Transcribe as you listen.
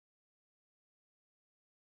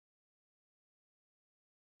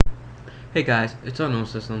Hey guys, it's Unknown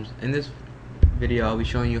Systems. In this video, I'll be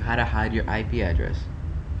showing you how to hide your IP address.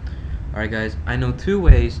 Alright guys, I know two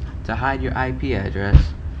ways to hide your IP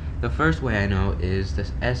address. The first way I know is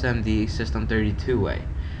this SMD System32 way.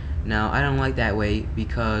 Now, I don't like that way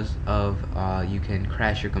because of you can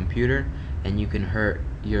crash your computer and you can hurt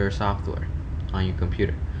your software on your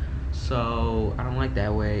computer. So, I don't like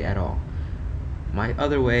that way at all. My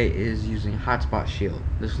other way is using Hotspot Shield.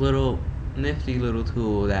 This little nifty little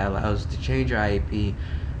tool that allows to change your IP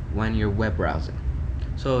when you're web browsing.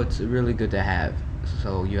 So it's really good to have.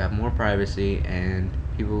 So you have more privacy and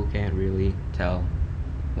people can't really tell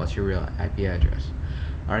what's your real IP address.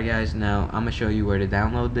 Alright guys, now I'm gonna show you where to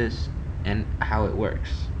download this and how it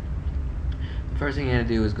works. The first thing you're gonna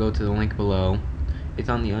do is go to the link below. It's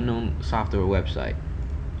on the Unknown Software website.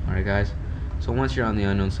 Alright guys, so once you're on the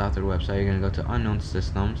Unknown Software website, you're gonna go to Unknown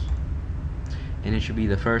Systems, and it should be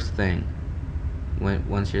the first thing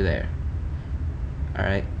once you're there.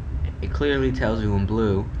 Alright, it clearly tells you in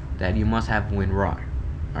blue that you must have WinRAR.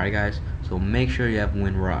 Alright guys, so make sure you have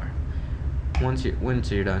WinRAR. Once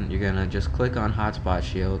you're done, you're gonna just click on Hotspot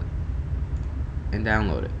Shield and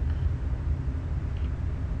download it.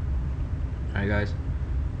 Alright guys,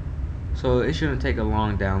 so it shouldn't take a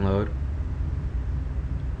long download.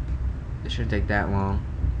 It shouldn't take that long.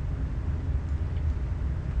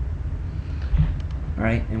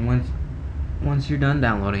 Alright, and once you're done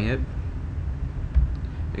downloading it,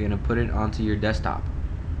 you're gonna put it onto your desktop.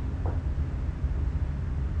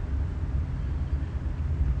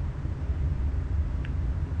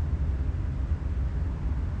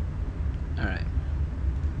 Alright,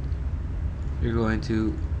 you're going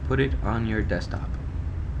to put it on your desktop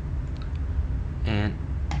and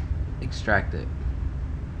extract it.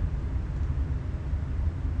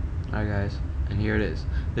 Alright guys, and here it is.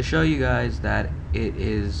 To show you guys that it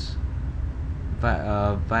is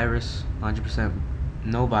virus, 100%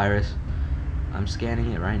 no virus, I'm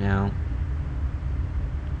scanning it right now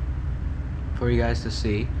for you guys to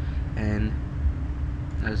see, and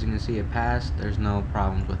as you can see, it passed. There's no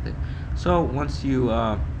problems with it. So once you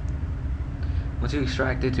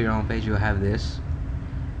extract it to your home page, you'll have this,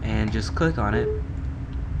 and just click on it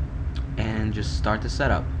and just start the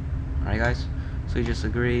setup. Alright guys, so you just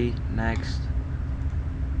agree, next,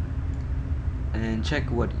 and check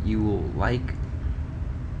what you will like,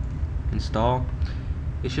 install.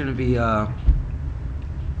 It shouldn't be a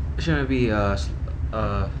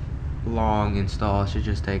long install. It should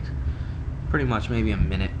just take pretty much maybe a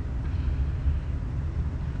minute.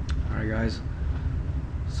 Alright guys,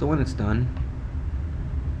 so when it's done,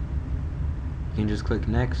 you can just click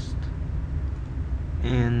next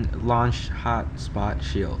and launch Hotspot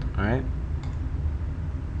Shield. Alright,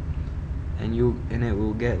 and it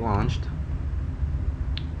will get launched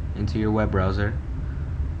into your web browser,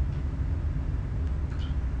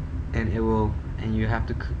 and you have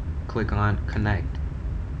to click on connect.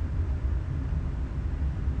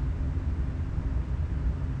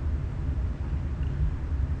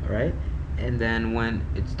 Alright, and then when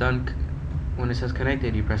it's done, when it says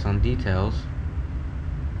connected, you press on details.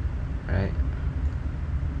 Right,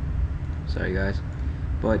 sorry guys,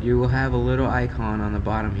 but you will have a little icon on the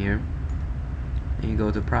bottom here, and you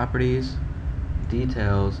go to properties,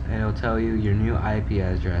 details, and it'll tell you your new IP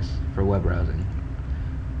address for web browsing.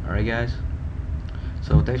 Alright guys,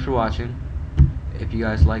 so thanks for watching. If you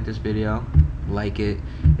guys like this video, like it.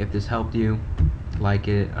 If this helped you, like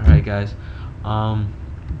it. Alright guys,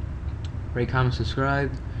 rate, comment,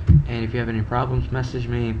 subscribe, and if you have any problems, message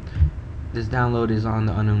me. This download is on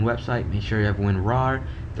the Unknown website. Make sure you have WinRAR.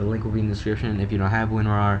 The link will be in the description if you don't have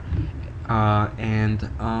WinRAR.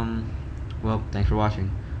 Well, thanks for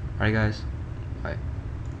watching. Alright guys, bye.